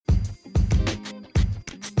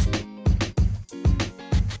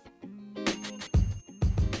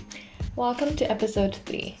Welcome to episode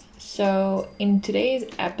 3. So, in today's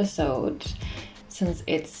episode, since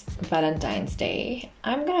it's Valentine's Day,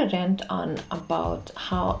 I'm gonna rant on about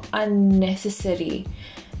how unnecessary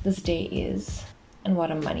this day is and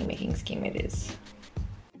what a money making scheme it is.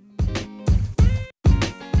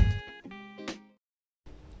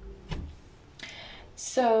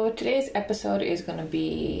 So, today's episode is gonna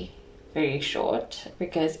be very short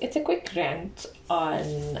because it's a quick rant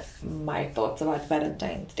on my thoughts about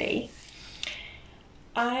Valentine's Day.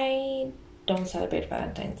 I don't celebrate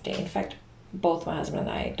Valentine's Day. In fact, both my husband and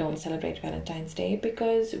I don't celebrate Valentine's Day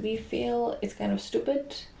because we feel it's kind of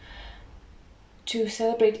stupid to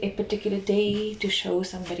celebrate a particular day to show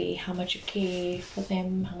somebody how much you care for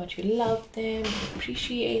them, how much you love them,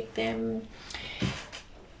 appreciate them.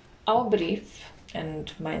 Our belief,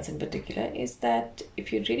 and mine's in particular, is that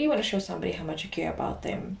if you really want to show somebody how much you care about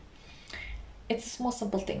them, it's the small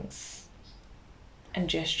simple things and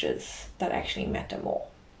gestures that actually matter more.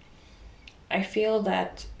 I feel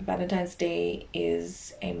that Valentine's Day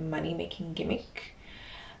is a money-making gimmick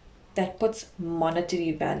that puts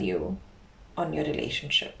monetary value on your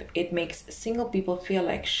relationship. It makes single people feel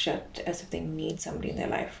like shit as if they need somebody in their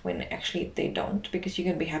life when actually they don't, because you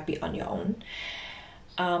can be happy on your own.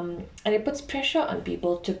 And it puts pressure on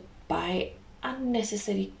people to buy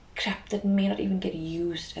unnecessary crap that may not even get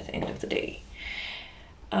used at the end of the day.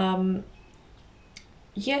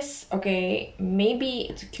 Yes, okay, maybe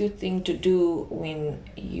it's a cute thing to do when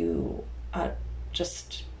you are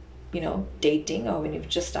just, dating, or when you've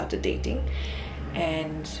just started dating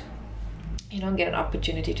and you don't get an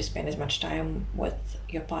opportunity to spend as much time with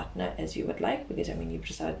your partner as you would like, because you've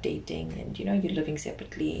just started dating and you're living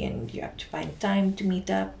separately and you have to find time to meet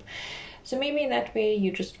up. So maybe in that way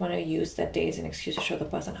you just want to use that day as an excuse to show the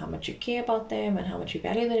person how much you care about them and how much you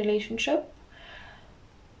value the relationship.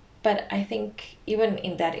 But I think even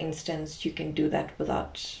in that instance, you can do that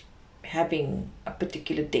without having a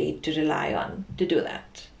particular date to rely on to do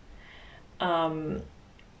that. I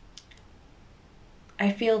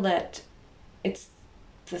feel that it's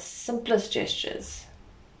the simplest gestures,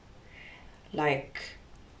 like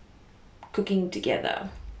cooking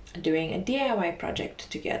together, doing a DIY project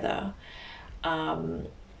together,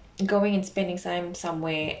 going and spending time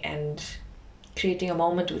somewhere and creating a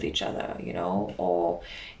moment with each other, or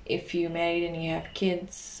if you're married and you have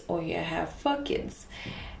kids or you have 4 kids,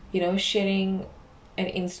 sharing an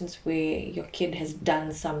instance where your kid has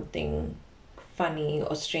done something funny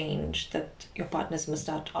or strange that your partner's missed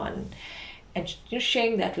out on, and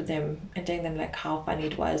sharing that with them and telling them like how funny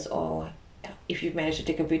it was, or if you've managed to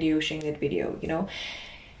take a video, sharing that video.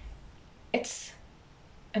 It's,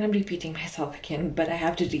 and I'm repeating myself again, but I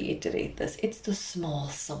have to reiterate this, it's the small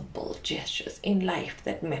simple gestures in life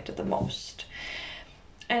that matter the most.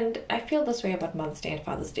 And I feel this way about Mother's Day and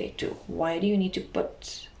Father's Day too. Why do you need to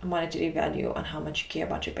put a monetary value on how much you care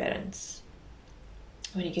about your parents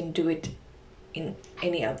when you can do it in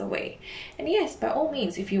any other way? And yes, by all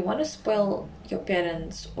means, if you want to spoil your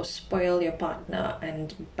parents or spoil your partner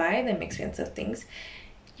and buy them expensive things,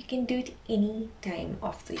 you can do it any time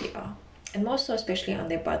of the year, and more so especially on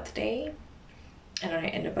their birthday and on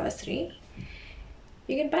their anniversary.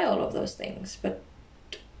 You can buy all of those things, but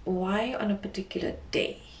why on a particular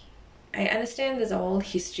day? I understand there's a whole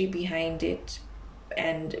history behind it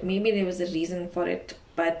and maybe there was a reason for it,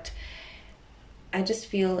 but I just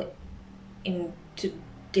feel in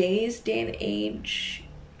today's day and age,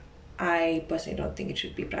 I personally don't think it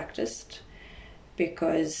should be practiced,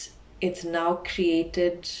 because it's now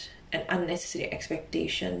created an unnecessary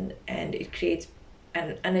expectation and it creates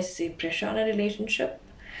an unnecessary pressure on a relationship.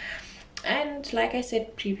 And like I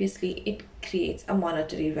said previously, it creates a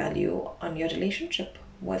monetary value on your relationship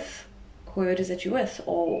with whoever it is that you're with,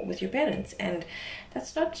 or with your parents, and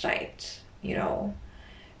that's not right.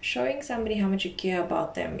 Showing somebody how much you care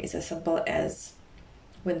about them is as simple as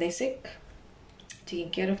when they're sick,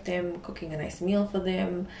 taking care of them, cooking a nice meal for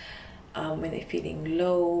them, when they're feeling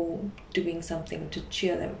low, doing something to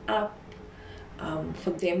cheer them up,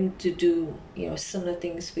 for them to do similar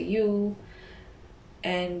things for you,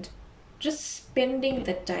 and just spending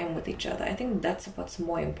that time with each other. I think that's what's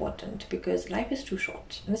more important, because life is too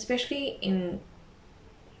short, and especially in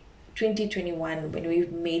 2021, when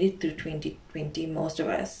we've made it through 2020, most of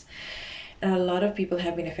us, and a lot of people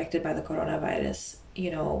have been affected by the coronavirus.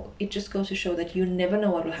 It just goes to show that you never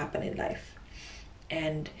know what will happen in life,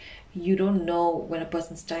 and you don't know when a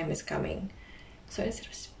person's time is coming. So instead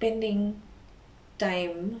of spending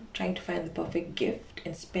time trying to find the perfect gift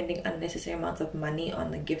and spending unnecessary amounts of money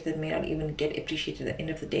on a gift that may not even get appreciated at the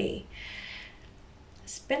end of the day,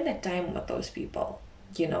 spend that time with those people.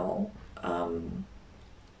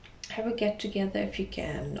 have a get together if you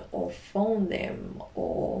can, or phone them,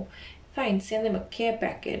 or fine, send them a care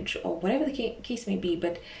package, or whatever the case may be,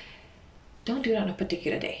 but don't do it on a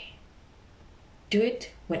particular day. Do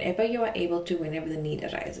it whenever you are able to, whenever the need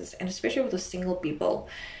arises. And especially with the single people,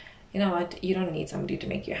 you know what, you don't need somebody to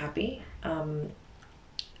make you happy.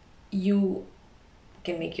 You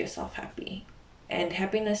can make yourself happy. And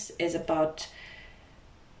happiness is about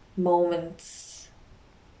moments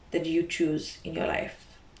that you choose in your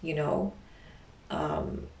life, you know,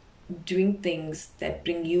 doing things that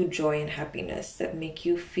bring you joy and happiness, that make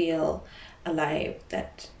you feel alive,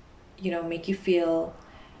 that, you know, make you feel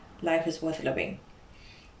life is worth living.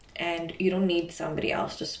 And you don't need somebody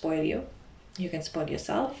else to spoil you. You can spoil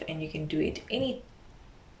yourself, and you can do it any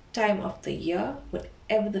time of the year,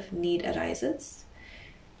 whatever the need arises.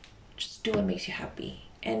 Just do what makes you happy.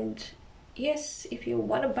 And yes, if you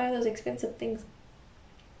want to buy those expensive things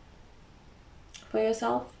for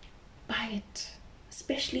yourself, buy it.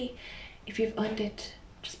 Especially if you've earned it,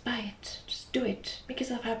 just buy it. Just do it. Make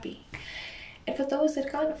yourself happy. And for those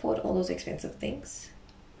that can't afford all those expensive things,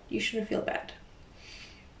 you shouldn't feel bad.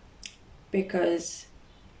 Because,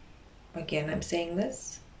 again, I'm saying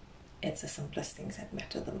this, it's the simplest things that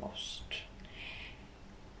matter the most.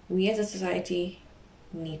 We as a society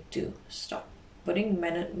need to stop putting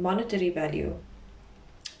monetary value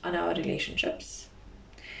on our relationships,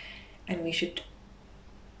 and we should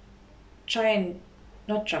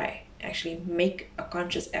actually make a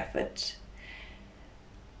conscious effort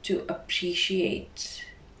to appreciate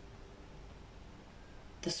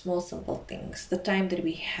the small simple things, the time that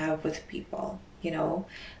we have with people. You know,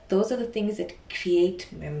 those are the things that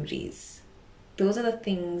create memories. Those are the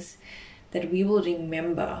things that we will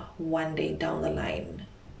remember one day down the line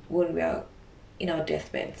when we are in our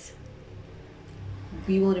deathbeds.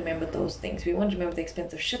 We will remember those things. We won't remember the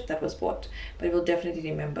expensive shit that was bought, but we will definitely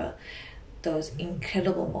remember those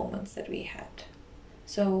incredible moments that we had.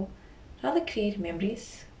 So rather create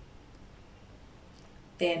memories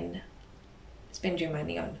than spend your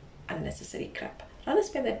money on unnecessary crap. Rather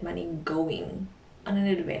spend that money going on an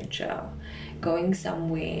adventure, going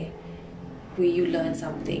somewhere where you learn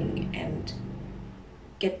something and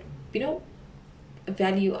get, you know,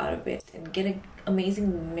 value out of it, and get an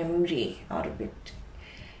amazing memory out of it,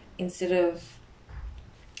 instead of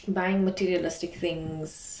buying materialistic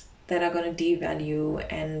things that are going to devalue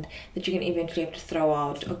and that you can eventually have to throw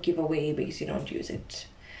out or give away because you don't use it.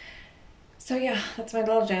 So yeah, that's my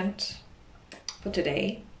little rant for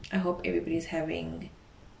today. I hope everybody's having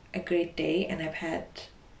a great day, and I've had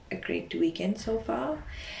a great weekend so far.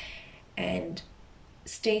 And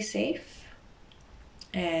stay safe,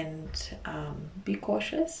 and be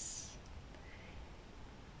cautious,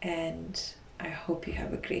 and I hope you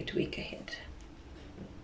have a great week ahead.